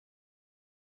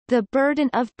The burden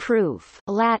of proof,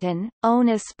 Latin,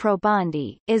 onus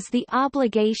probandi, is the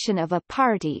obligation of a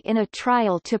party in a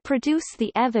trial to produce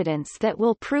the evidence that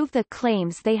will prove the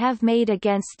claims they have made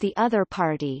against the other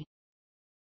party.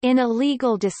 In a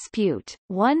legal dispute,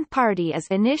 one party is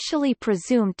initially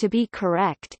presumed to be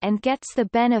correct and gets the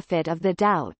benefit of the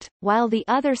doubt, while the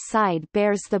other side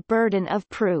bears the burden of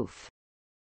proof.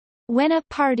 When a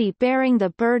party bearing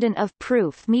the burden of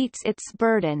proof meets its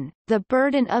burden, the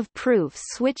burden of proof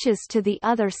switches to the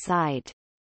other side.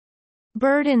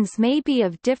 Burdens may be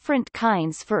of different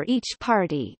kinds for each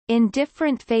party, in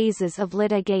different phases of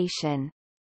litigation.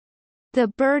 The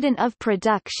burden of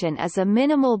production is a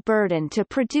minimal burden to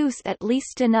produce at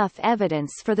least enough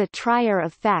evidence for the trier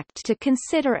of fact to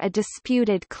consider a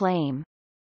disputed claim.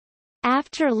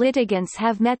 After litigants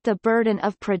have met the burden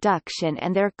of production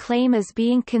and their claim is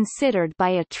being considered by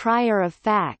a trier of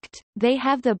fact, they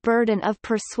have the burden of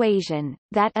persuasion,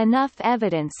 that enough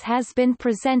evidence has been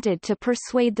presented to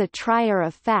persuade the trier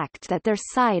of fact that their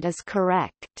side is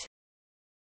correct.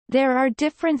 There are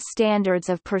different standards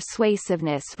of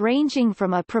persuasiveness ranging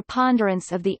from a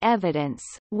preponderance of the evidence,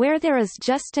 where there is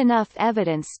just enough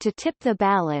evidence to tip the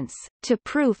balance, to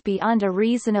proof beyond a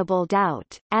reasonable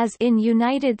doubt. As in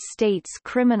United States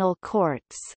criminal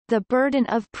courts, the burden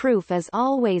of proof is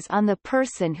always on the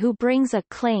person who brings a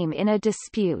claim in a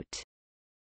dispute.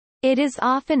 It is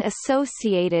often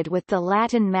associated with the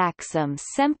Latin maxim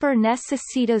semper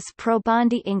necessitas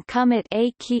probandi incumbit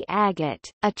aequi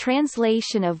agit, a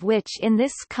translation of which in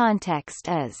this context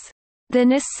is, "The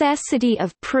necessity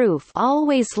of proof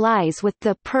always lies with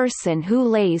the person who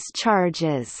lays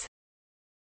charges."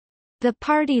 The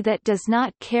party that does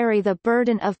not carry the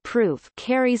burden of proof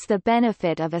carries the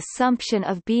benefit of assumption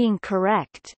of being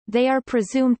correct. They are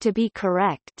presumed to be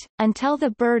correct, until the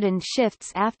burden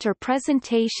shifts after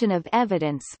presentation of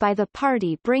evidence by the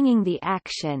party bringing the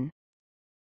action.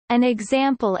 An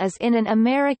example is in an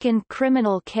American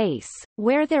criminal case,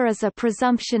 where there is a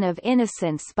presumption of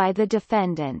innocence by the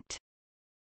defendant.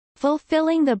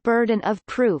 Fulfilling the burden of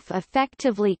proof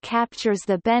effectively captures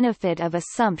the benefit of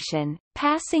assumption,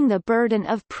 passing the burden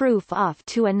of proof off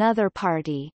to another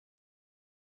party.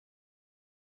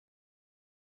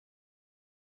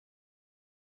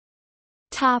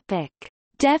 Topic.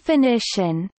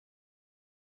 Definition.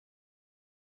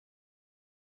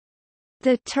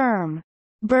 The term,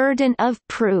 burden of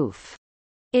proof,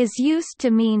 is used to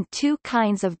mean two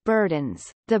kinds of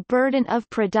burdens, the burden of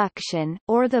production,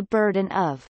 or the burden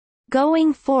of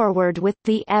going forward with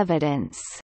the evidence,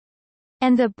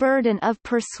 and the burden of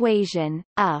persuasion,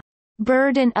 a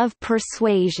burden of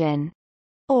persuasion,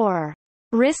 or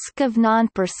risk of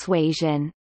non-persuasion,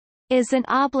 is an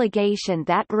obligation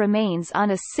that remains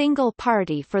on a single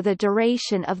party for the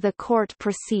duration of the court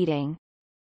proceeding.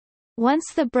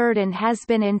 Once the burden has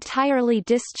been entirely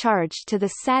discharged to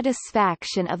the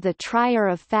satisfaction of the trier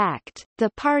of fact, the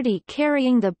party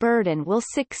carrying the burden will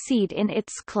succeed in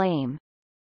its claim.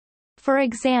 For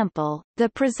example, the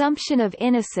presumption of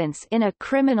innocence in a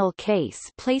criminal case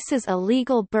places a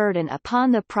legal burden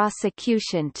upon the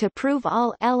prosecution to prove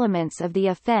all elements of the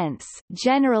offense,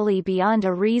 generally beyond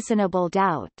a reasonable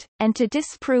doubt, and to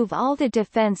disprove all the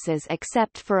defenses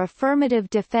except for affirmative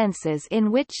defenses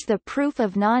in which the proof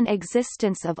of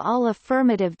non-existence of all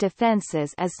affirmative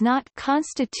defenses is not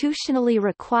constitutionally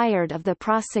required of the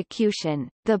prosecution.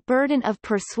 The burden of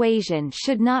persuasion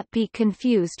should not be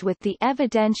confused with the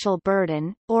evidential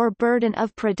burden, or burden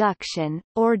of production,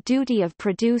 or duty of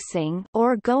producing,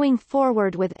 or going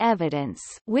forward with evidence,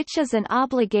 which is an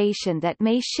obligation that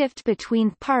may shift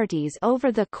between parties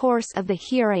over the course of the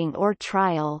hearing or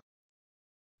trial.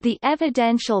 The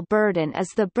evidential burden is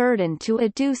the burden to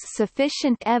adduce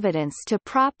sufficient evidence to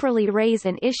properly raise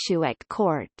an issue at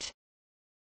court.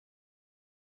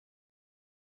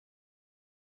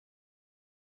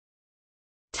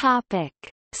 Topic: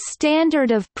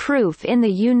 Standard of proof in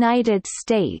the United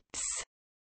States.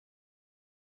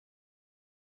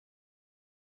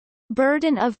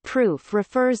 Burden of proof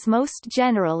refers most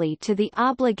generally to the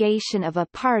obligation of a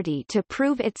party to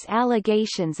prove its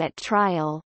allegations at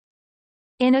trial.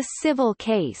 In a civil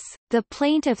case, the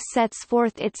plaintiff sets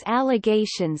forth its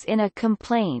allegations in a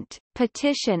complaint,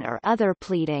 petition or other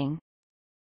pleading.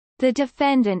 The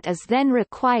defendant is then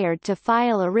required to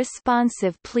file a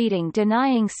responsive pleading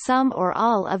denying some or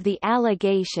all of the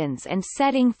allegations and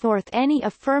setting forth any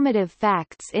affirmative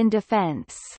facts in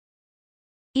defense.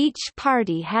 Each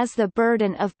party has the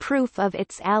burden of proof of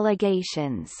its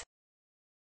allegations.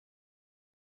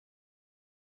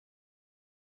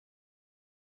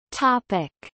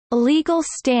 Topic: Legal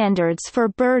standards for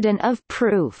burden of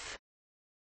proof.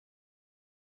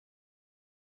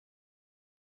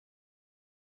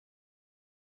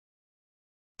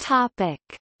 Topic: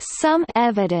 Some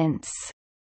evidence.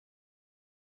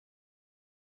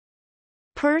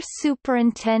 Per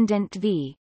Superintendent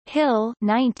v. Hill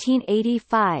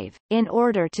 1985, in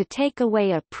order to take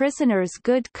away a prisoner's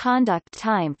good conduct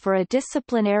time for a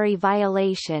disciplinary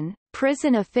violation,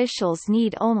 prison officials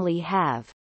need only have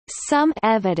some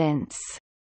evidence,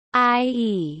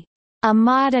 i.e., a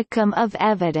modicum of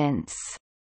evidence.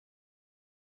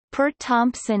 Per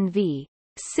Thompson v.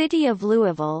 City of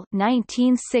Louisville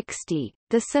 1960,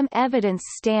 the some evidence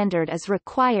standard is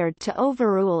required to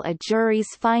overrule a jury's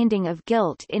finding of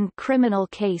guilt in criminal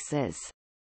cases.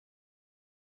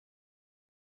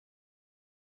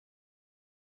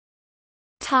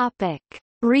 Topic: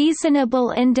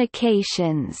 Reasonable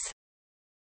indications.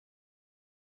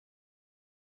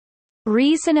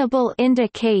 Reasonable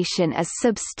indication is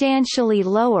substantially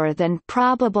lower than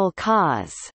probable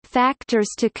cause. Factors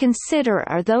to consider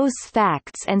are those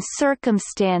facts and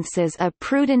circumstances a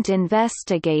prudent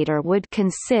investigator would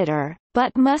consider,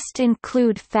 but must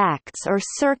include facts or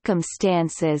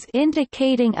circumstances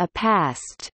indicating a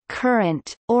past,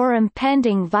 current, or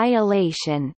impending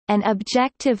violation. An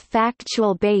objective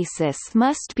factual basis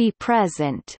must be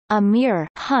present. A mere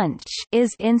hunch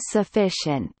is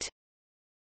insufficient.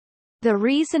 The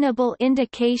reasonable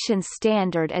indication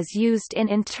standard is used in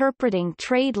interpreting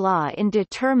trade law in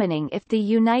determining if the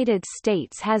United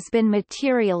States has been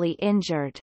materially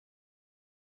injured.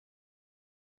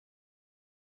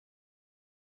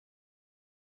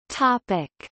 Topic: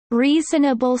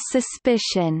 Reasonable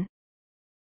suspicion.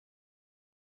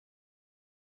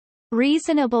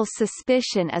 Reasonable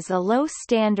suspicion is a low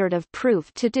standard of proof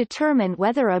to determine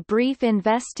whether a brief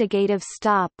investigative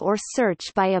stop or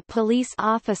search by a police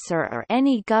officer or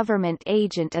any government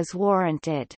agent is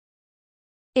warranted.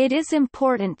 It is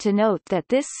important to note that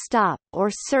this stop or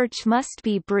search must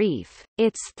be brief,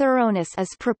 its thoroughness is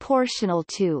proportional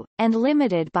to, and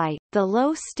limited by, the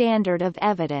low standard of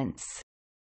evidence.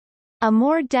 A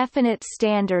more definite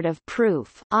standard of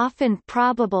proof, often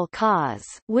probable cause,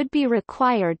 would be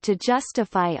required to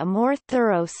justify a more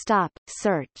thorough stop,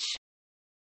 search.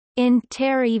 In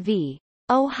Terry v.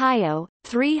 Ohio,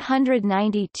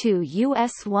 392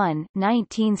 U.S. 1,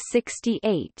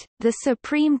 1968, the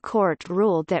Supreme Court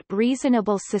ruled that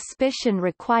reasonable suspicion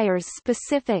requires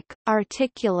specific,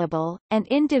 articulable, and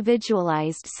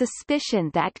individualized suspicion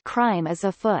that crime is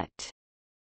afoot.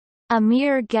 A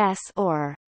mere guess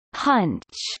or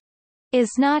hunch is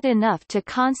not enough to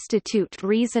constitute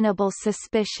reasonable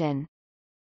suspicion.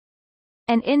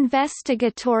 An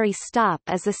investigatory stop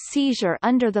is a seizure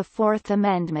under the Fourth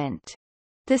Amendment.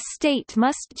 The state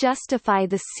must justify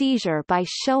the seizure by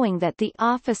showing that the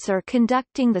officer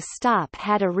conducting the stop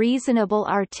had a reasonable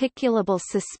articulable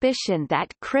suspicion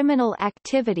that criminal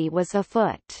activity was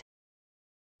afoot.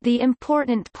 The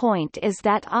important point is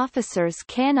that officers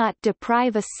cannot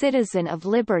deprive a citizen of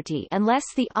liberty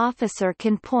unless the officer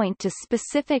can point to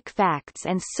specific facts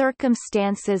and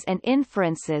circumstances and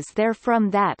inferences therefrom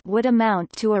that would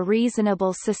amount to a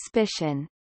reasonable suspicion.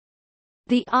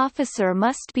 The officer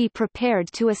must be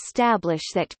prepared to establish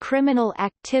that criminal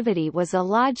activity was a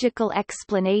logical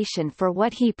explanation for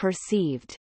what he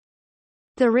perceived.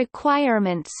 The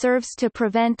requirement serves to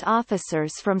prevent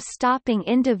officers from stopping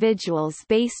individuals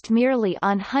based merely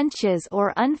on hunches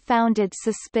or unfounded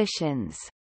suspicions.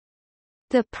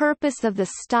 The purpose of the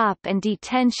stop and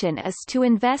detention is to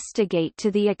investigate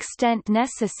to the extent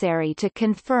necessary to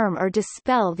confirm or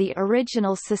dispel the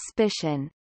original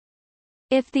suspicion.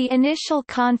 If the initial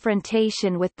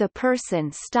confrontation with the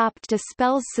person stopped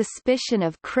dispels suspicion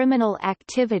of criminal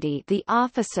activity, the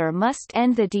officer must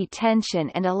end the detention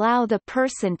and allow the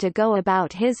person to go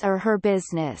about his or her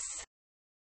business.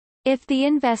 If the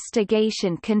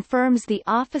investigation confirms the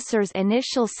officer's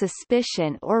initial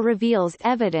suspicion or reveals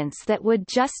evidence that would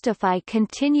justify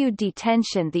continued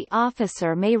detention, the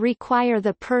officer may require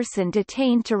the person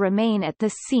detained to remain at the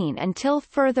scene until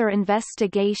further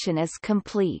investigation is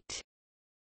complete.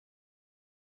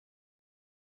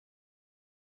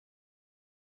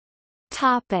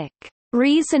 Topic: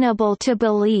 Reasonable to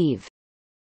believe.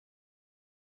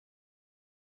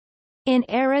 In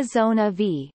Arizona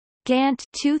v. Gant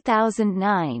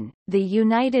 2009, the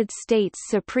United States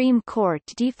Supreme Court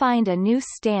defined a new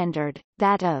standard,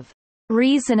 that of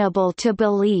reasonable to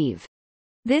believe.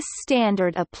 This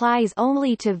standard applies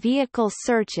only to vehicle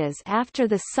searches after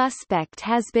the suspect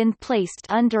has been placed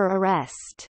under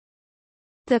arrest.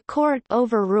 The court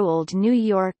overruled New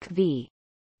York v.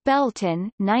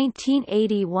 Belton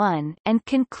 1981 and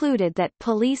concluded that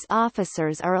police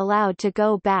officers are allowed to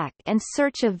go back and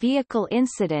search a vehicle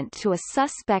incident to a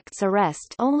suspect's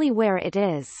arrest only where it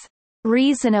is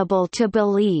reasonable to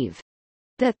believe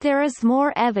that there is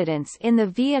more evidence in the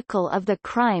vehicle of the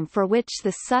crime for which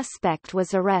the suspect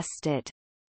was arrested.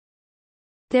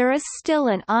 There is still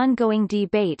an ongoing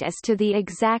debate as to the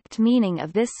exact meaning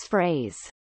of this phrase.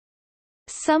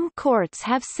 Some courts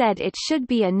have said it should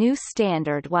be a new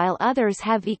standard while others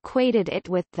have equated it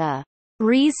with the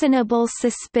reasonable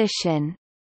suspicion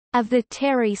of the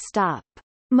Terry stop.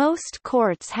 Most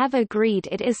courts have agreed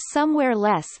it is somewhere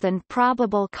less than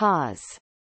probable cause.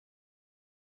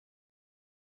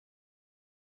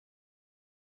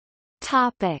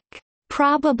 Topic: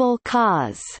 Probable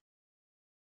cause.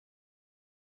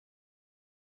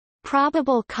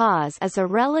 Probable cause is a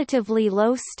relatively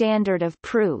low standard of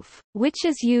proof, which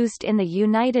is used in the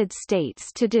United States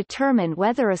to determine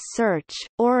whether a search,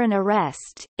 or an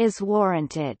arrest, is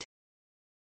warranted.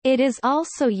 It is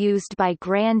also used by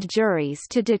grand juries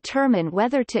to determine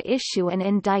whether to issue an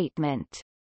indictment.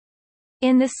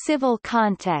 In the civil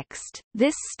context,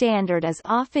 this standard is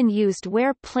often used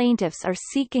where plaintiffs are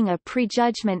seeking a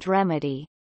prejudgment remedy.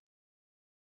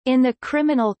 In the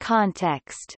criminal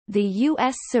context, the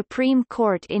U.S. Supreme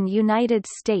Court in United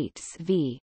States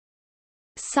v.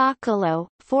 Socolow,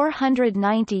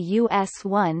 490 U.S.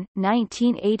 1,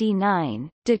 1989,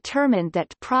 determined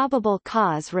that probable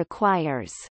cause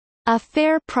requires a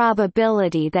fair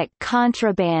probability that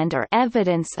contraband or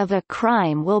evidence of a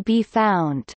crime will be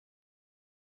found.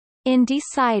 In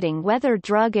deciding whether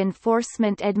Drug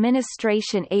Enforcement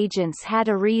Administration agents had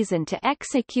a reason to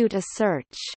execute a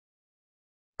search.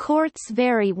 Courts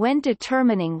vary when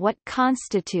determining what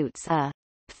constitutes a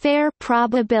fair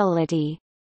probability.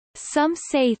 Some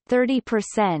say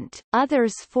 30%,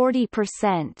 others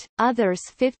 40%, others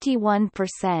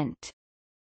 51%.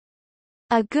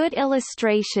 A good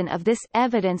illustration of this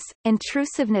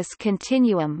evidence-intrusiveness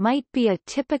continuum might be a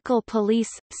typical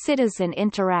police-citizen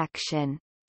interaction.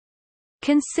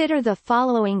 Consider the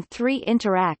following three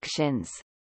interactions.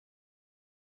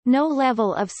 No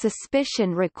level of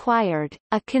suspicion required,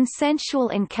 a consensual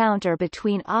encounter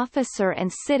between officer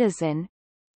and citizen.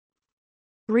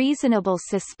 Reasonable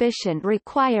suspicion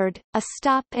required, a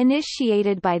stop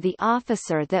initiated by the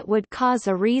officer that would cause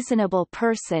a reasonable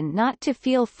person not to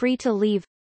feel free to leave.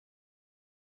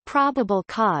 Probable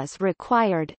cause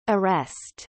required,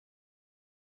 arrest.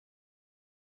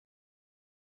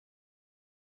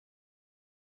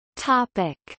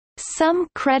 Topic: Some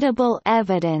credible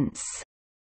evidence.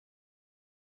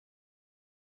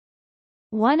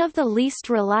 One of the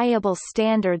least reliable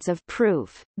standards of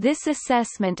proof, this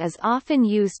assessment is often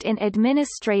used in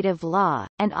administrative law,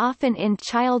 and often in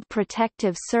Child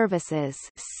Protective Services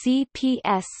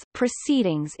 (CPS)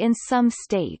 proceedings in some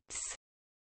states.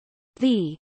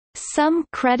 The "some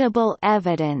credible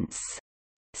evidence"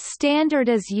 standard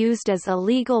is used as a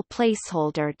legal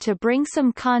placeholder to bring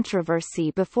some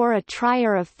controversy before a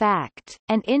trier of fact,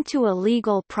 and into a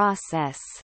legal process.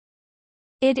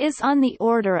 It is on the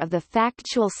order of the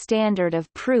factual standard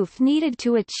of proof needed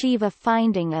to achieve a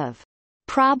finding of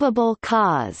probable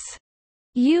cause,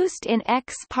 used in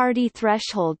ex parte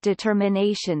threshold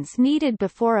determinations needed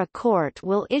before a court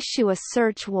will issue a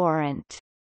search warrant.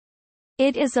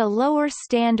 It is a lower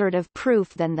standard of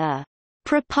proof than the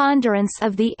preponderance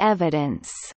of the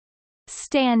evidence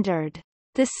standard.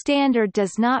 The standard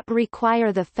does not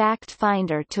require the fact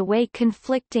finder to weigh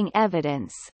conflicting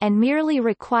evidence, and merely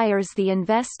requires the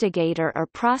investigator or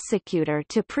prosecutor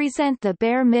to present the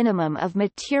bare minimum of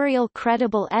material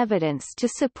credible evidence to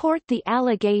support the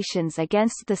allegations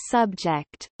against the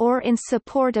subject, or in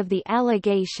support of the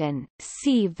allegation.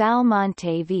 See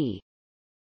Valmonte v.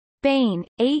 Bain,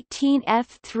 18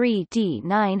 F3D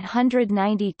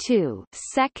 992,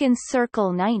 Second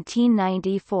Circle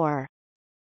 1994.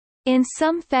 In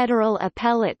some federal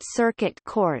appellate circuit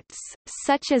courts,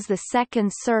 such as the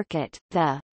Second Circuit,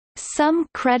 the "some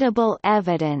credible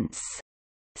evidence"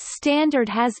 standard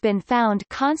has been found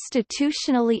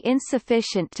constitutionally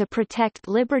insufficient to protect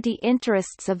liberty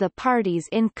interests of the parties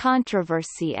in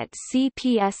controversy at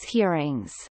CPS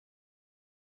hearings.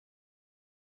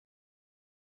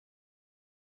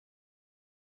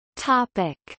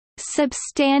 Topic: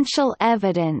 Substantial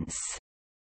evidence.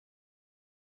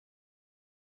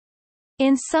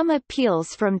 In some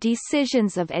appeals from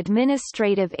decisions of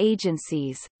administrative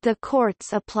agencies, the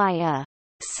courts apply a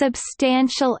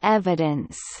substantial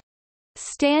evidence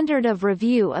standard of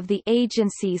review of the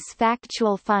agency's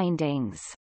factual findings.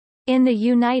 In the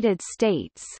United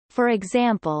States, for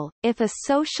example, if a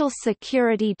Social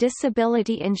Security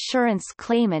disability insurance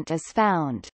claimant is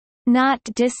found not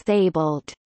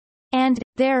disabled, and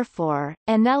therefore,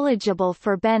 ineligible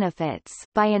for benefits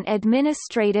by an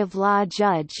administrative law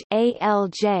judge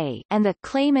 (ALJ), and the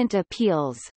claimant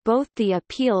appeals, both the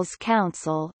Appeals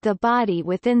Council, the body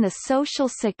within the Social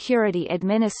Security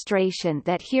Administration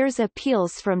that hears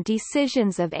appeals from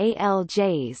decisions of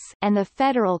ALJs, and the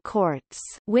federal courts,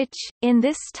 which, in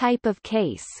this type of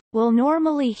case, will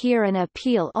normally hear an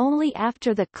appeal only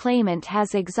after the claimant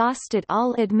has exhausted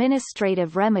all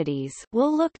administrative remedies,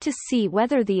 will look to see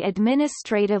whether the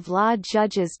administrative law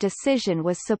judge's decision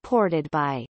was supported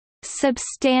by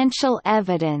substantial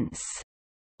evidence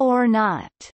or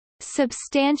not.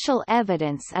 Substantial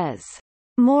evidence is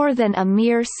more than a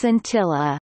mere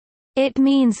scintilla. It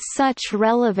means such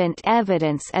relevant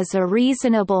evidence as a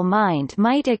reasonable mind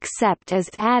might accept as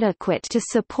adequate to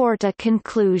support a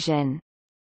conclusion.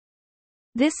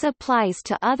 This applies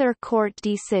to other court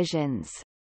decisions.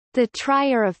 The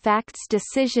trier of fact's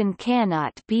decision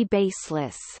cannot be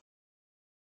baseless.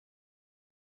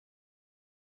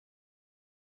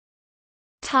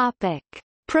 Topic: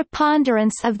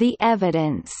 Preponderance of the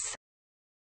evidence.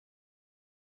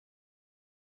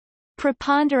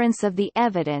 Preponderance of the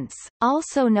evidence,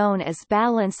 also known as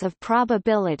balance of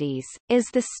probabilities, is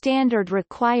the standard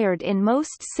required in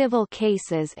most civil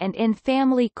cases and in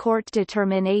family court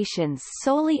determinations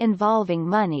solely involving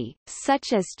money,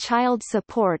 such as child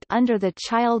support under the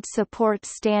Child Support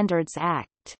Standards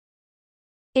Act.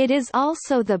 It is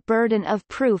also the burden of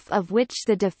proof of which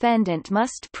the defendant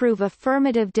must prove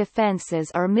affirmative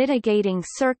defenses or mitigating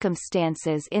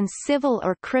circumstances in civil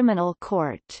or criminal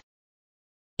court.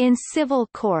 In civil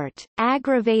court,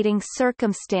 aggravating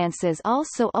circumstances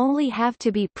also only have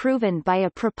to be proven by a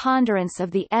preponderance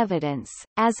of the evidence,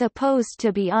 as opposed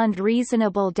to beyond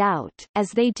reasonable doubt,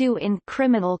 as they do in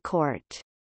criminal court.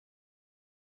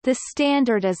 The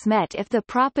standard is met if the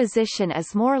proposition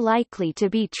is more likely to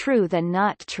be true than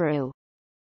not true.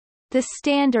 The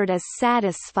standard is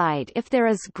satisfied if there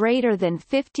is greater than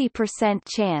 50%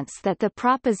 chance that the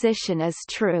proposition is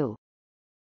true.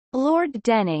 Lord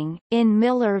Denning, in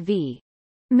Miller v.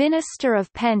 Minister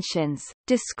of Pensions,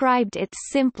 described it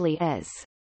simply as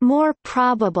more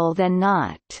probable than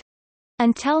not.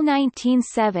 Until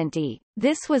 1970,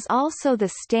 this was also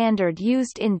the standard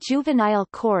used in juvenile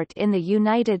court in the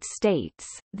United States.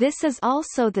 This is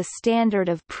also the standard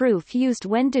of proof used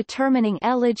when determining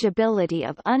eligibility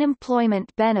of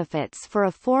unemployment benefits for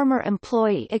a former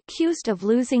employee accused of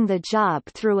losing the job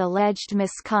through alleged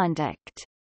misconduct.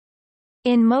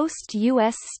 In most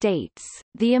U.S. states,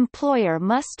 the employer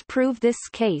must prove this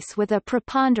case with a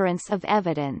preponderance of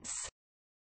evidence.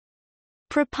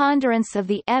 Preponderance of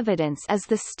the evidence is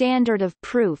the standard of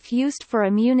proof used for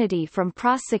immunity from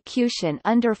prosecution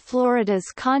under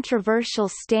Florida's controversial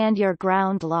Stand Your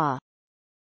Ground law.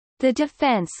 The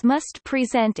defense must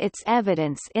present its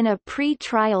evidence in a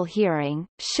pre-trial hearing,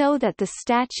 show that the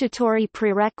statutory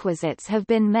prerequisites have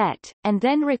been met, and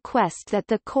then request that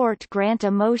the court grant a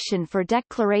motion for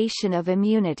declaration of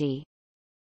immunity.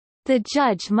 The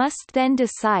judge must then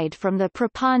decide from the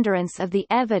preponderance of the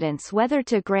evidence whether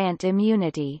to grant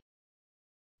immunity.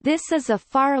 This is a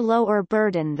far lower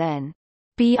burden than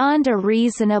beyond a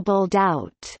reasonable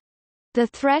doubt, the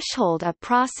threshold a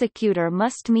prosecutor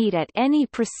must meet at any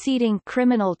preceding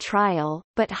criminal trial,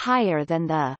 but higher than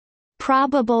the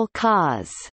probable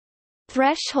cause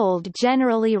threshold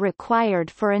generally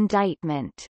required for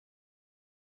indictment.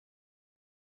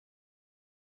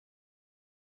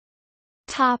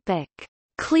 Topic: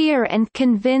 Clear and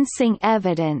convincing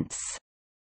evidence.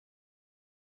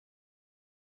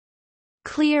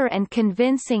 Clear and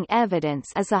convincing evidence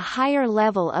is a higher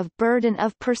level of burden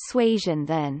of persuasion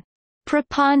than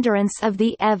preponderance of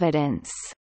the evidence.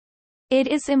 It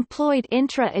is employed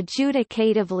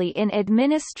intra-adjudicatively in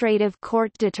administrative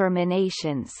court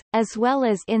determinations, as well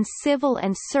as in civil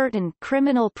and certain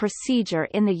criminal procedure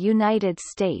in the United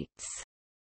States.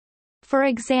 For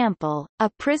example, a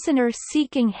prisoner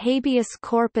seeking habeas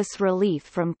corpus relief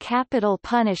from capital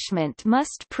punishment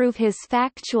must prove his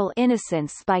factual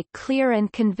innocence by clear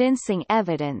and convincing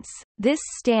evidence. This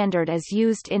standard is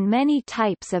used in many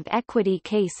types of equity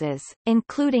cases,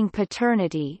 including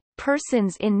paternity,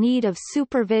 persons in need of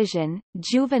supervision,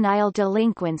 juvenile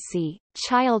delinquency,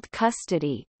 child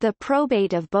custody, the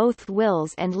probate of both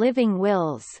wills and living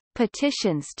wills,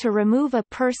 petitions to remove a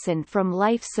person from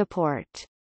life support,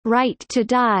 right to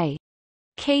die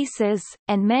cases,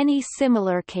 and many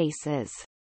similar cases.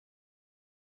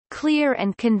 Clear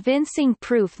and convincing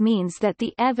proof means that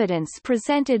the evidence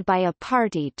presented by a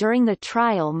party during the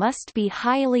trial must be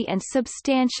highly and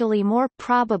substantially more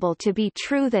probable to be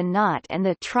true than not, and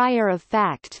the trier of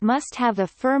fact must have a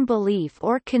firm belief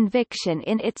or conviction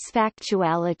in its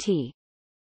factuality.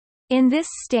 In this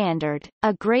standard,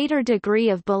 a greater degree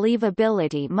of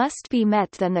believability must be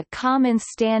met than the common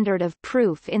standard of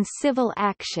proof in civil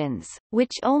actions,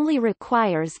 which only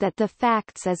requires that the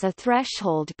facts as a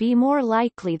threshold be more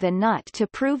likely than not to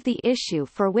prove the issue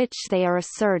for which they are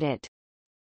asserted.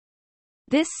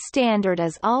 This standard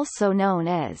is also known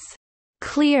as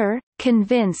clear,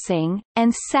 convincing,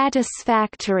 and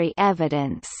satisfactory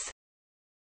evidence.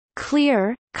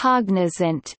 Clear,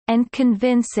 cognizant, and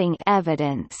convincing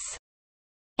evidence,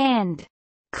 and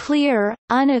clear,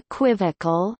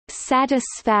 unequivocal,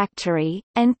 satisfactory,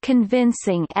 and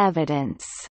convincing evidence,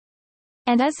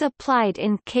 and is applied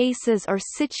in cases or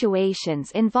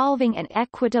situations involving an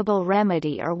equitable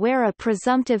remedy or where a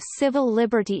presumptive civil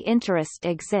liberty interest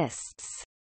exists.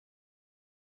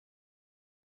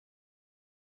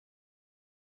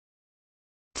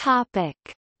 Topic: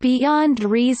 Beyond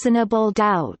reasonable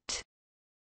doubt.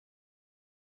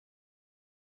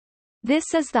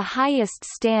 This is the highest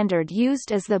standard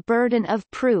used as the burden of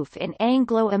proof in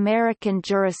Anglo-American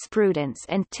jurisprudence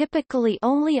and typically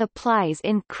only applies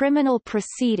in criminal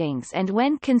proceedings and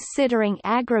when considering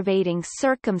aggravating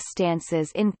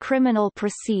circumstances in criminal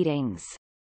proceedings.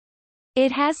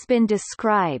 It has been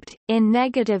described, in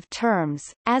negative terms,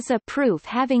 as a proof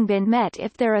having been met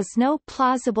if there is no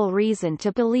plausible reason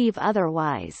to believe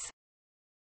otherwise.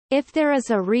 If there is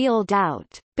a real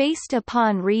doubt, based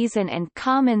upon reason and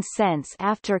common sense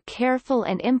after careful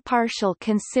and impartial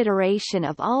consideration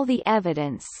of all the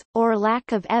evidence, or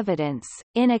lack of evidence,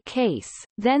 in a case,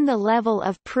 then the level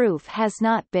of proof has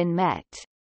not been met.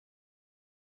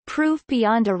 Proof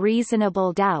beyond a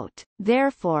reasonable doubt,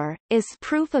 therefore, is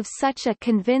proof of such a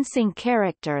convincing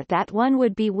character that one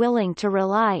would be willing to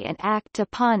rely and act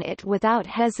upon it without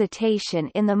hesitation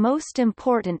in the most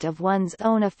important of one's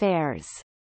own affairs.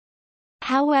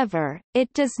 However,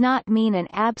 it does not mean an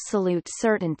absolute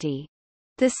certainty.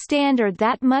 The standard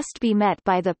that must be met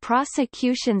by the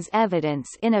prosecution's evidence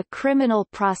in a criminal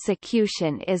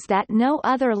prosecution is that no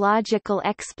other logical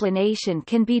explanation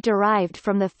can be derived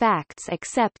from the facts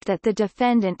except that the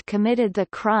defendant committed the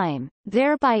crime,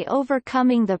 thereby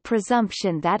overcoming the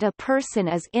presumption that a person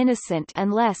is innocent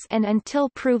unless and until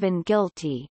proven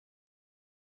guilty.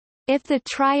 If the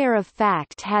trier of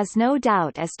fact has no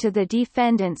doubt as to the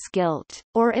defendant's guilt,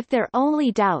 or if their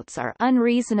only doubts are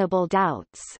unreasonable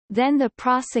doubts, then the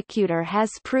prosecutor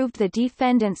has proved the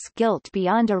defendant's guilt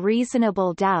beyond a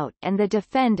reasonable doubt and the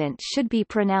defendant should be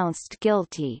pronounced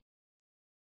guilty.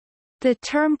 The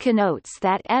term connotes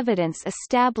that evidence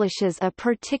establishes a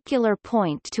particular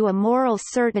point to a moral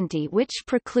certainty which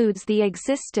precludes the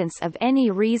existence of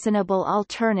any reasonable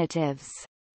alternatives.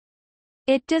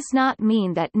 It does not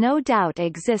mean that no doubt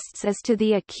exists as to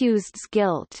the accused's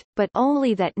guilt, but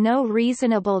only that no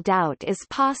reasonable doubt is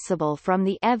possible from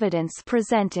the evidence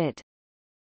presented.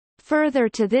 Further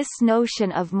to this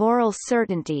notion of moral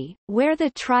certainty, where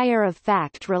the trier of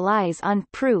fact relies on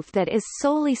proof that is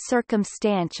solely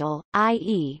circumstantial,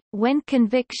 i.e., when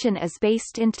conviction is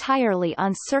based entirely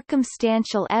on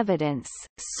circumstantial evidence,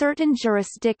 certain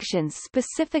jurisdictions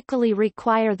specifically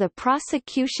require the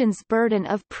prosecution's burden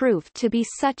of proof to be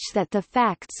such that the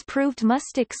facts proved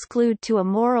must exclude to a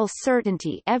moral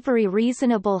certainty every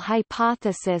reasonable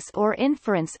hypothesis or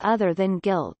inference other than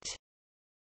guilt.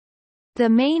 The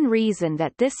main reason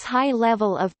that this high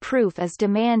level of proof is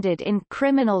demanded in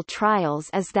criminal trials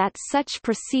is that such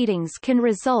proceedings can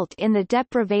result in the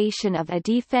deprivation of a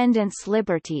defendant's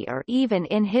liberty or even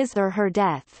in his or her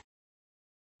death.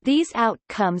 These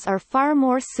outcomes are far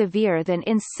more severe than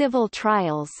in civil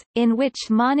trials, in which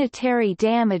monetary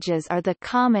damages are the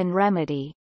common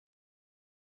remedy.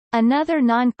 Another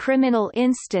non-criminal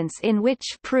instance in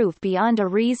which proof beyond a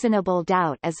reasonable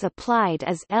doubt is applied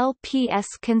is LPS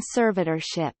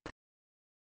conservatorship.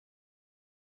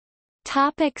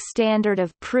 Topic: standard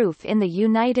of proof in the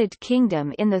United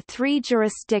Kingdom. In the three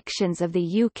jurisdictions of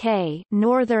the UK,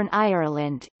 Northern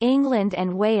Ireland, England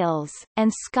and Wales,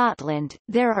 and Scotland,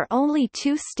 there are only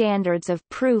two standards of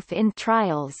proof in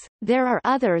trials. There are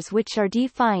others which are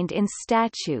defined in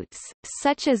statutes,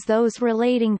 such as those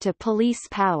relating to police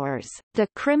powers. The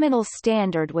criminal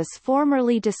standard was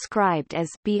formerly described as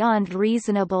beyond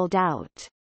reasonable doubt.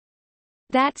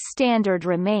 That standard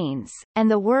remains,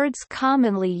 and the words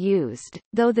commonly used,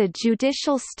 though the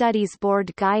Judicial Studies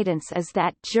Board guidance is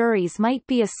that juries might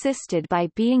be assisted by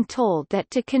being told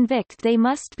that to convict they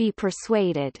must be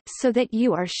persuaded, so that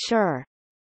you are sure.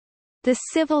 The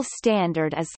civil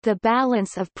standard is the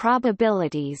balance of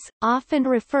probabilities, often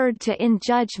referred to in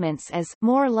judgments as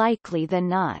more likely than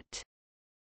not.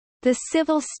 The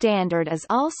civil standard is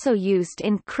also used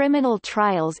in criminal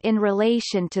trials in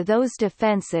relation to those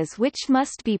defenses which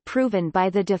must be proven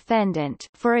by the defendant.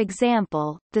 For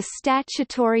example, the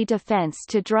statutory defense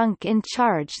to drunk in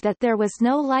charge that there was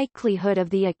no likelihood of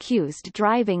the accused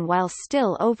driving while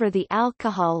still over the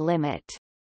alcohol limit.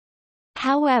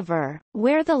 However,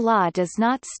 where the law does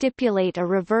not stipulate a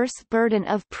reverse burden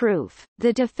of proof,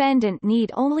 the defendant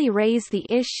need only raise the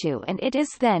issue and it is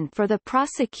then for the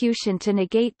prosecution to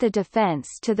negate the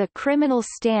defense to the criminal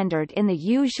standard in the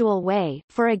usual way,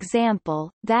 for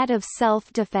example, that of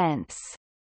self-defense.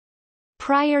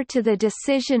 Prior to the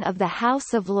decision of the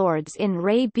House of Lords in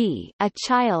Ray B. A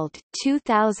Child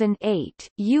 2008,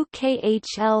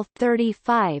 UKHL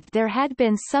 35, there had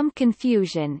been some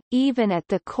confusion, even at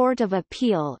the Court of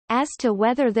Appeal, as to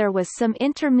whether there was some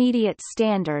intermediate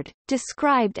standard,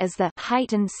 described as the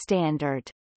heightened standard.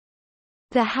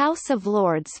 The House of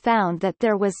Lords found that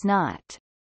there was not.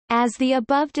 As the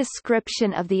above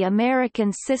description of the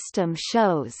American system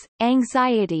shows,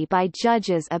 anxiety by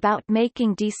judges about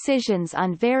making decisions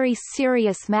on very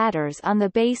serious matters on the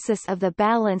basis of the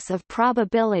balance of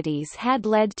probabilities had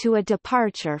led to a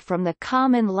departure from the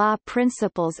common law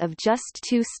principles of just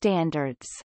two standards.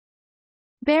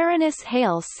 Baroness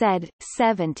Hale said,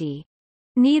 70.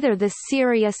 Neither the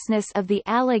seriousness of the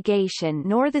allegation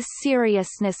nor the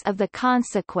seriousness of the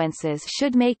consequences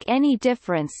should make any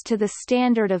difference to the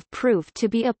standard of proof to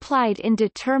be applied in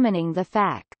determining the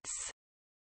facts.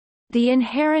 The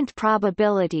inherent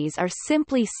probabilities are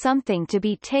simply something to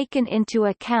be taken into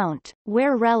account,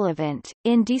 where relevant,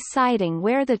 in deciding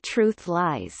where the truth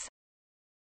lies.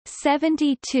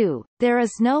 72. There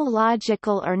is no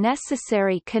logical or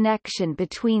necessary connection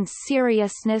between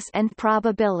seriousness and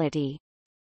probability.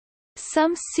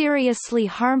 Some seriously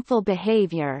harmful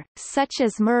behavior, such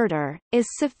as murder, is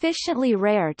sufficiently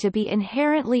rare to be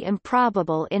inherently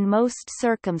improbable in most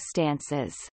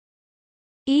circumstances.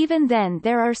 Even then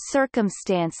there are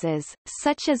circumstances,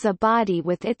 such as a body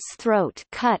with its throat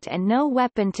cut and no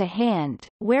weapon to hand,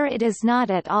 where it is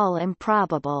not at all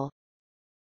improbable.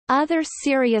 Other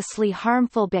seriously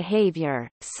harmful behavior,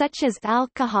 such as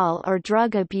alcohol or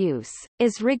drug abuse,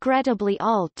 is regrettably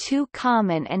all too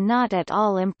common and not at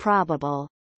all improbable.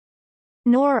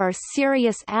 Nor are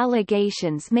serious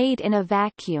allegations made in a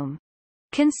vacuum.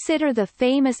 Consider the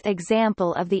famous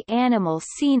example of the animal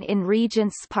seen in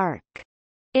Regent's Park.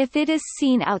 If it is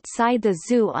seen outside the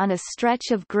zoo on a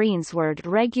stretch of greensward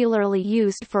regularly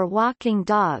used for walking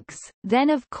dogs, then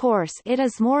of course it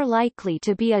is more likely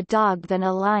to be a dog than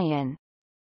a lion.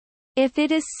 If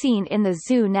it is seen in the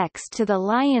zoo next to the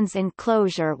lion's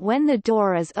enclosure when the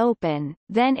door is open,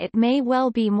 then it may well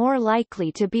be more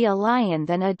likely to be a lion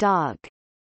than a dog.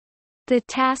 The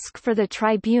task for the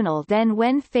tribunal then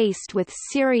when faced with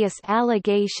serious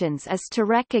allegations is to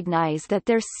recognize that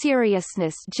their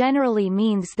seriousness generally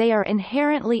means they are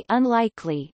inherently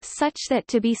unlikely, such that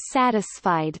to be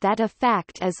satisfied that a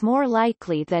fact is more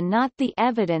likely than not the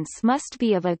evidence must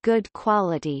be of a good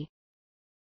quality.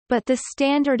 But the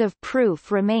standard of proof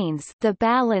remains the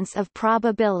balance of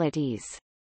probabilities.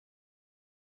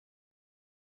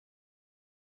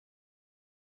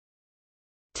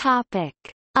 Topic: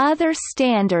 Other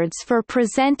standards for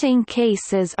presenting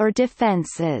cases or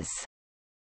defenses.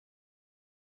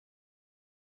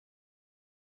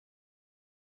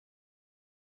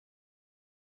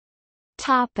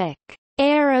 Topic: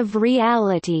 Air of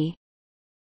reality.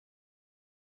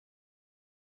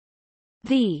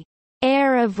 The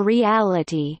air of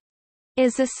reality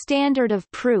is a standard of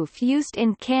proof used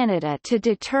in Canada to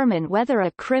determine whether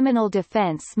a criminal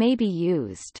defence may be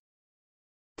used.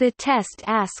 The test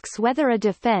asks whether a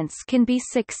defense can be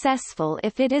successful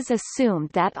if it is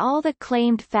assumed that all the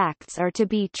claimed facts are to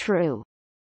be true.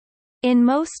 In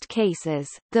most cases,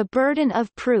 the burden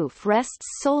of proof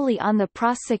rests solely on the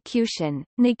prosecution,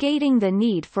 negating the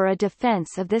need for a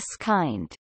defense of this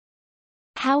kind.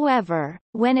 However,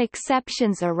 when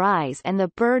exceptions arise and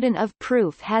the burden of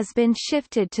proof has been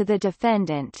shifted to the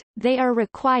defendant, they are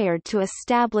required to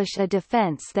establish a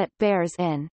defense that bears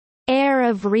an air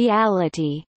of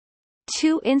reality.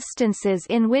 Two instances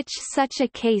in which such a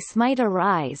case might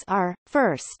arise are,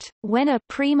 first, when a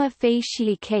prima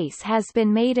facie case has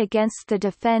been made against the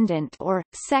defendant or,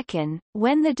 second,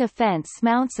 when the defense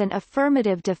mounts an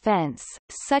affirmative defense,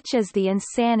 such as the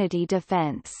insanity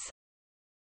defense.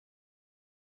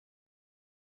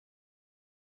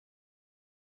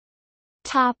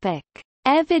 Topic: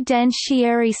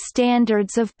 Evidentiary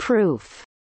standards of proof.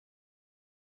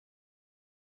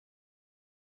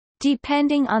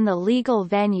 Depending on the legal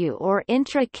venue or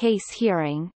intra-case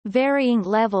hearing, varying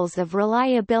levels of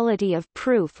reliability of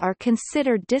proof are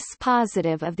considered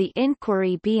dispositive of the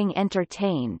inquiry being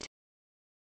entertained.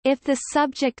 If the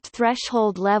subject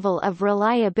threshold level of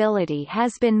reliability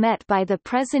has been met by the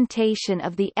presentation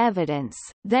of the evidence,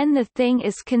 then the thing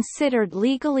is considered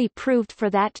legally proved for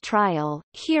that trial,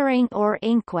 hearing or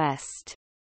inquest.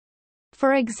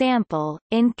 For example,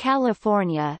 in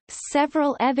California,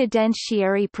 several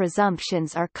evidentiary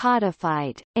presumptions are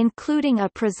codified, including a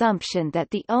presumption that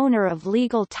the owner of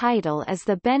legal title is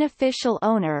the beneficial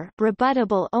owner,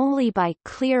 rebuttable only by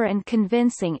clear and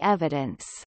convincing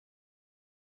evidence.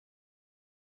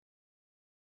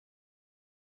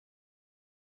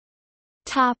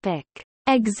 Topic: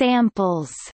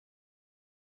 Examples.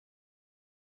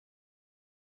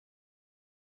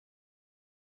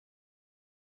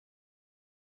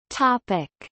 Topic: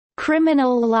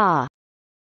 Criminal law.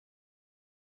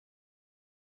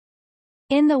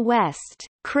 In the West,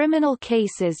 criminal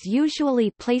cases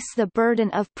usually place the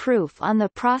burden of proof on the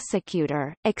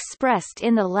prosecutor, expressed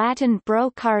in the Latin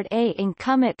brocard a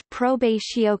incumbit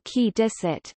probatio qui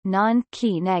dicit, non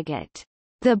qui negat.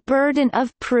 The burden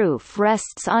of proof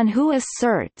rests on who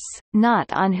asserts,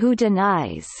 not on who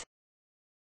denies.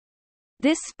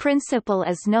 This principle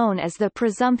is known as the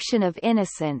presumption of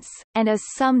innocence, and is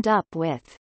summed up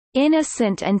with,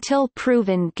 "innocent until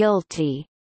proven guilty,"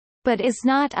 but is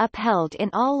not upheld in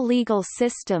all legal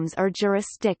systems or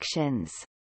jurisdictions.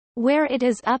 Where it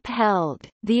is upheld,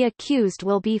 the accused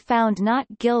will be found not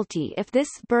guilty if this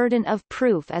burden of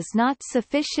proof is not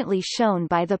sufficiently shown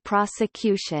by the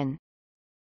prosecution.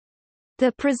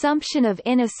 The presumption of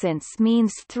innocence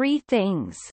means three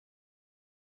things.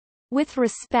 With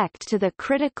respect to the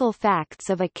critical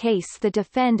facts of a case, the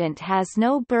defendant has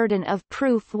no burden of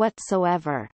proof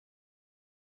whatsoever.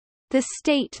 The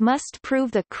state must prove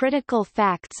the critical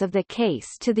facts of the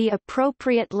case to the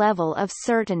appropriate level of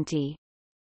certainty.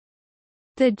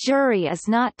 The jury is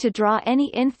not to draw any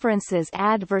inferences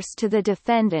adverse to the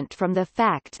defendant from the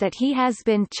fact that he has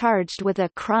been charged with a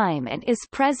crime and is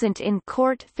present in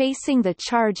court facing the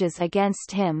charges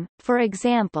against him. For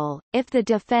example, if the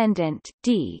defendant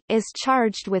D is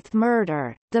charged with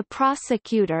murder, the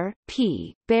prosecutor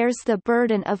P bears the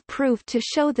burden of proof to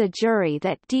show the jury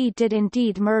that D did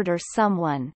indeed murder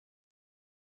someone.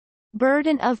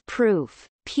 Burden of proof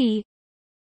P.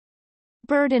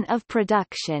 Burden of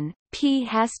production P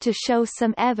has to show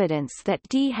some evidence that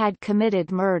D had committed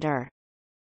murder.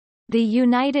 The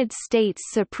United States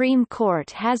Supreme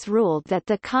Court has ruled that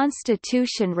the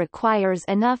Constitution requires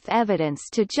enough evidence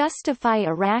to justify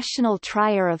a rational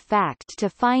trier of fact to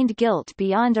find guilt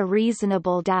beyond a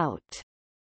reasonable doubt.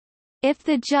 If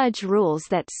the judge rules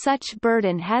that such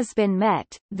burden has been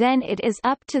met, then it is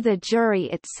up to the jury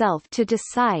itself to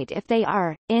decide if they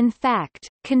are, in fact,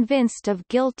 convinced of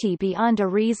guilty beyond a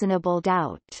reasonable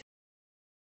doubt.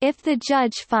 If the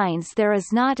judge finds there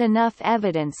is not enough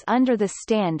evidence under the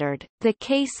standard, the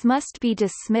case must be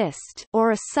dismissed,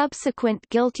 or a subsequent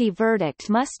guilty verdict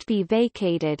must be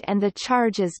vacated and the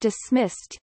charges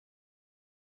dismissed,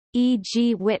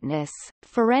 e.g. witness,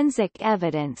 forensic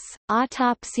evidence,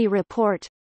 autopsy report.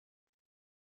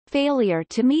 Failure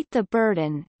to meet the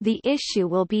burden, the issue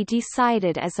will be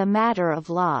decided as a matter of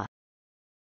law.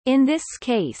 In this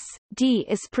case, D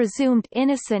is presumed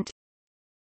innocent.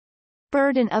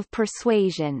 Burden of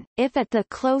persuasion, if at the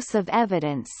close of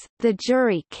evidence, the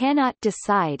jury cannot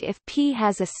decide if P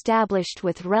has established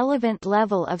with relevant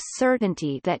level of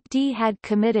certainty that D had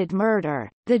committed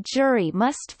murder, the jury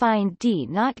must find D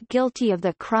not guilty of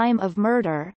the crime of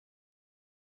murder.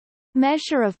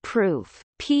 Measure of proof,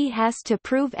 P has to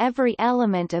prove every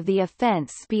element of the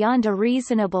offense beyond a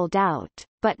reasonable doubt,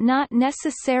 but not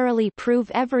necessarily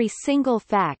prove every single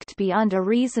fact beyond a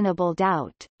reasonable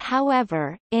doubt.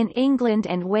 However, in England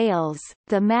and Wales,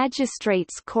 the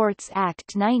Magistrates' Courts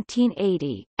Act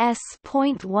 1980,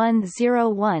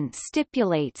 S.101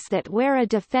 stipulates that where a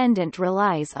defendant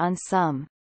relies on some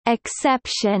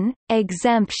exception,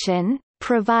 exemption,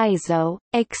 proviso,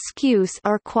 excuse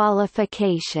or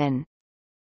qualification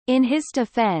in his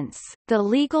defense, the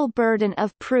legal burden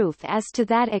of proof as to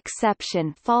that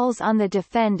exception falls on the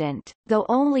defendant, though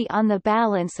only on the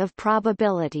balance of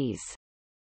probabilities.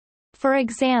 For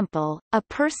example, a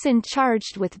person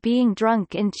charged with being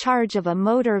drunk in charge of a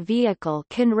motor vehicle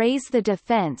can raise the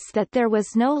defense that there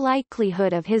was no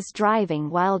likelihood of his driving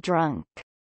while drunk.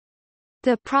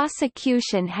 The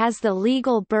prosecution has the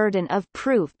legal burden of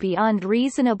proof beyond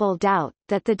reasonable doubt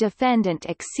that the defendant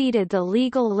exceeded the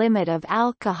legal limit of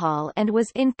alcohol and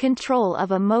was in control of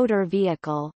a motor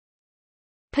vehicle.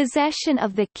 Possession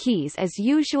of the keys is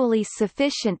usually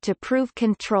sufficient to prove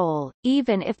control,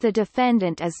 even if the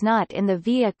defendant is not in the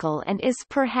vehicle and is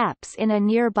perhaps in a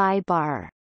nearby bar.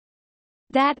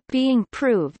 That being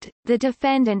proved, the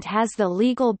defendant has the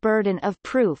legal burden of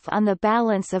proof on the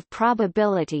balance of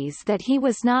probabilities that he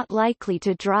was not likely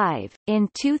to drive. In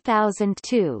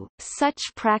 2002, such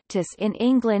practice in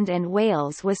England and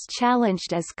Wales was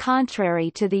challenged as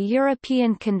contrary to the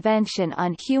European Convention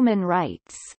on Human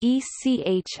Rights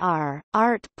 (ECHR),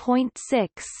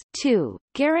 Art.6(2),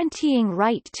 guaranteeing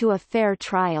right to a fair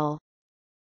trial.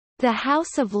 The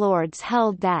House of Lords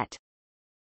held that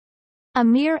a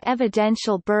mere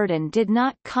evidential burden did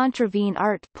not contravene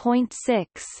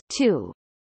Art.6(2).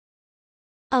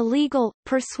 A legal,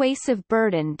 persuasive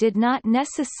burden did not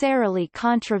necessarily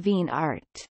contravene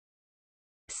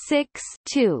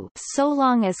Art.6(2) so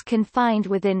long as confined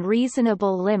within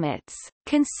reasonable limits,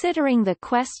 considering the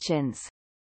questions: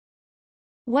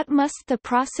 what must the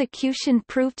prosecution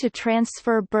prove to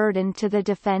transfer burden to the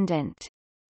defendant?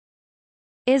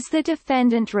 Is the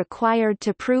defendant required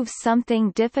to prove something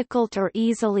difficult or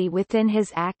easily within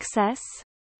his access?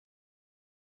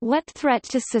 What threat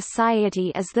to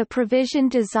society is the provision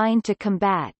designed to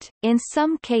combat? In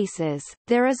some cases,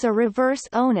 there is a reverse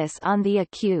onus on the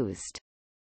accused.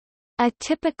 A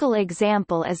typical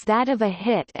example is that of a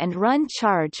hit-and-run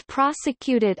charge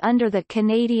prosecuted under the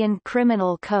Canadian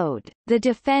Criminal Code. The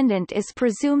defendant is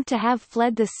presumed to have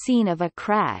fled the scene of a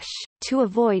crash, to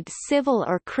avoid civil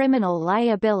or criminal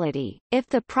liability, if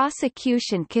the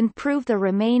prosecution can prove the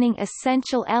remaining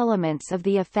essential elements of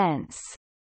the offence.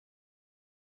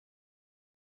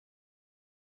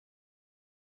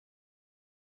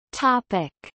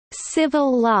 Topic: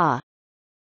 Civil law.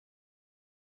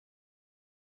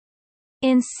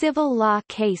 In civil law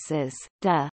cases,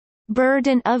 the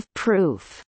burden of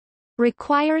proof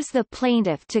requires the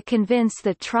plaintiff to convince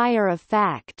the trier of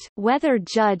fact, whether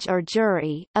judge or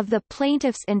jury, of the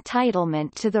plaintiff's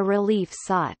entitlement to the relief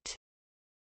sought.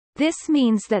 This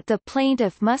means that the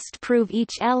plaintiff must prove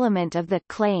each element of the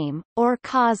claim, or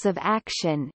cause of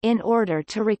action, in order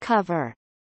to recover.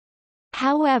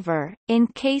 However, in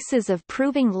cases of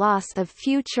proving loss of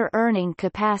future earning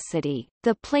capacity,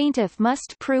 the plaintiff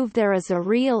must prove there is a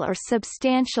real or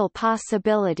substantial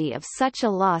possibility of such a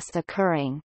loss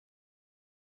occurring.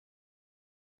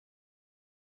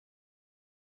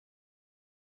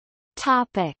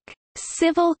 Topic: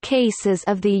 Civil cases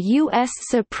of the U.S.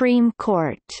 Supreme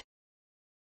Court.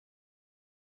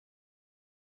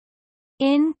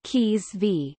 In Keys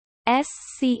v.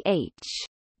 SCH.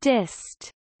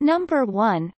 Dist. Number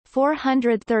 1,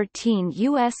 413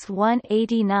 U.S.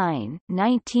 189,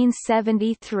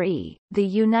 1973, the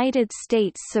United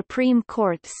States Supreme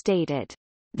Court stated,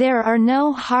 "There are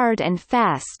no hard and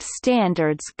fast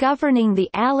standards governing the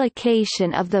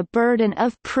allocation of the burden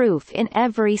of proof in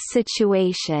every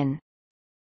situation.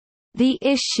 The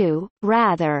issue,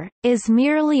 rather, is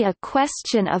merely a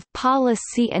question of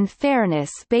policy and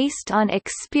fairness based on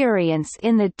experience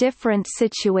in the different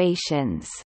situations."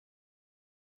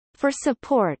 For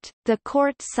support, the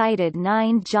court cited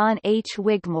 9 John H.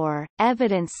 Wigmore,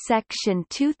 Evidence Section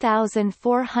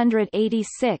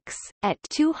 2486, at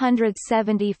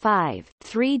 275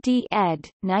 3d ed.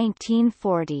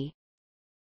 1940.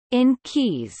 In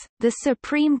Keys, the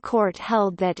Supreme Court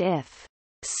held that if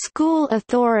school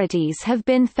authorities have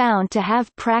been found to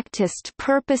have practiced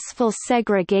purposeful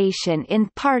segregation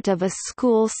in part of a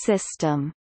school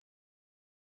system,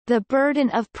 the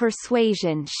burden of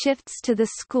persuasion shifts to the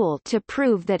school to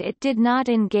prove that it did not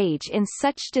engage in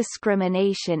such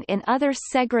discrimination in other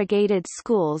segregated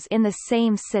schools in the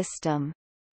same system.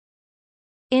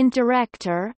 In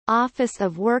Director, Office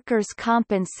of Workers'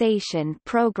 Compensation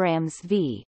Programs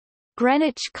v.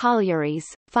 Greenwich Collieries,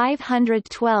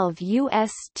 512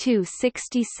 U.S.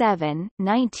 267,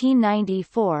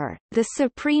 1994, the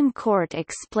Supreme Court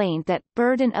explained that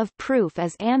burden of proof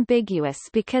is ambiguous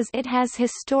because it has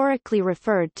historically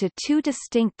referred to two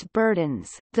distinct burdens,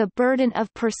 the burden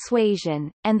of persuasion,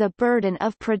 and the burden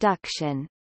of production.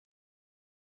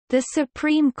 The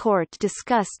Supreme Court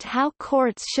discussed how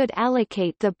courts should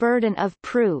allocate the burden of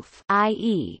proof,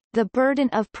 i.e., the burden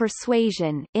of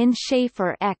persuasion, in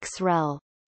Schaefer ex rel.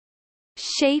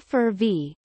 Schaefer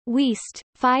v. Wiest,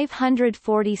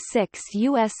 546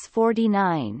 U.S.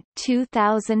 49,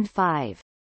 2005.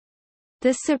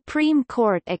 The Supreme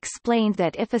Court explained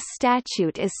that if a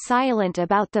statute is silent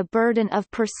about the burden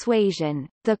of persuasion,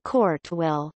 the court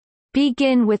will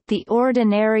begin with the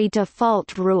ordinary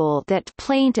default rule that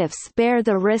plaintiffs bear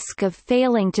the risk of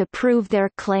failing to prove their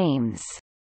claims.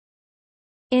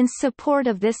 In support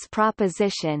of this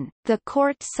proposition, the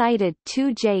court cited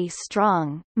 2J.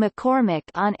 Strong, McCormick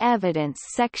on Evidence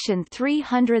Section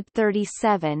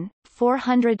 337,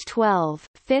 412,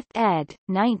 5th ed.,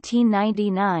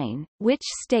 1999, which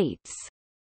states,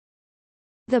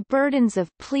 "The burdens of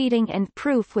pleading and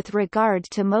proof with regard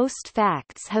to most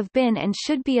facts have been and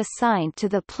should be assigned to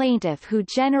the plaintiff who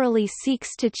generally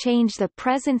seeks to change the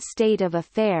present state of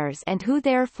affairs and who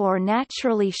therefore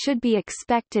naturally should be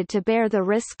expected to bear the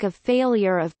risk of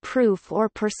failure of proof or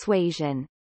persuasion."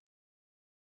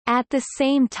 At the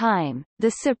same time,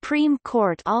 the Supreme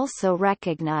Court also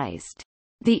recognized,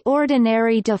 "The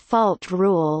ordinary default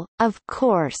rule, of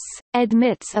course,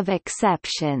 admits of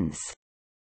exceptions."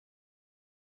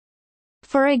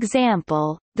 For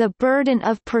example, the burden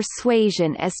of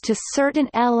persuasion as to certain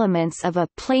elements of a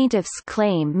plaintiff's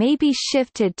claim may be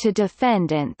shifted to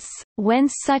defendants, when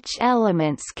such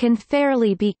elements can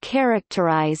fairly be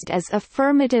characterized as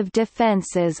affirmative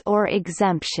defenses or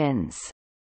exemptions.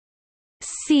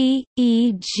 See,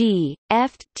 e.g.,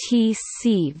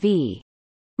 FTC v.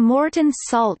 Morton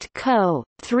Salt Co.,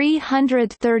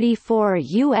 334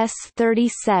 U.S.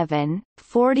 37,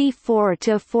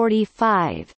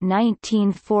 44-45,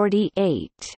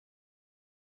 1948.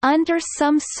 Under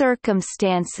some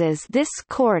circumstances this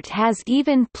court has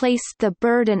even placed the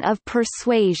burden of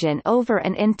persuasion over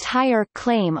an entire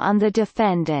claim on the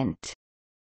defendant.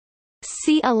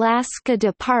 See Alaska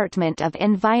Department of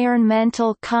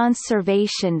Environmental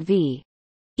Conservation v.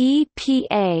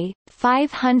 EPA,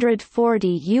 540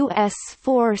 U.S.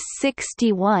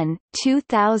 461,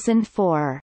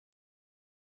 2004.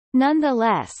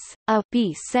 Nonetheless,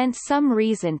 A.B. sent some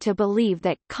reason to believe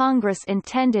that Congress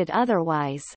intended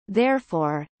otherwise,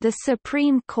 therefore, the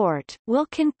Supreme Court will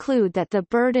conclude that the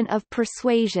burden of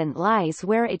persuasion lies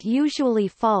where it usually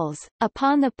falls,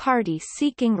 upon the party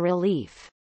seeking relief.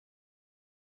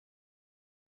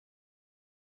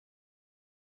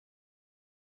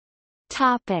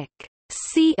 Topic.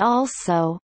 See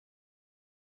also: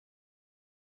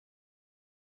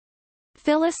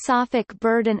 Philosophic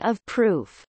burden of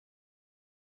proof,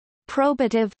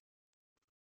 probative,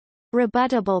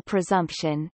 rebuttable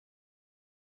presumption,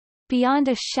 beyond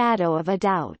a shadow of a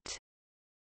doubt.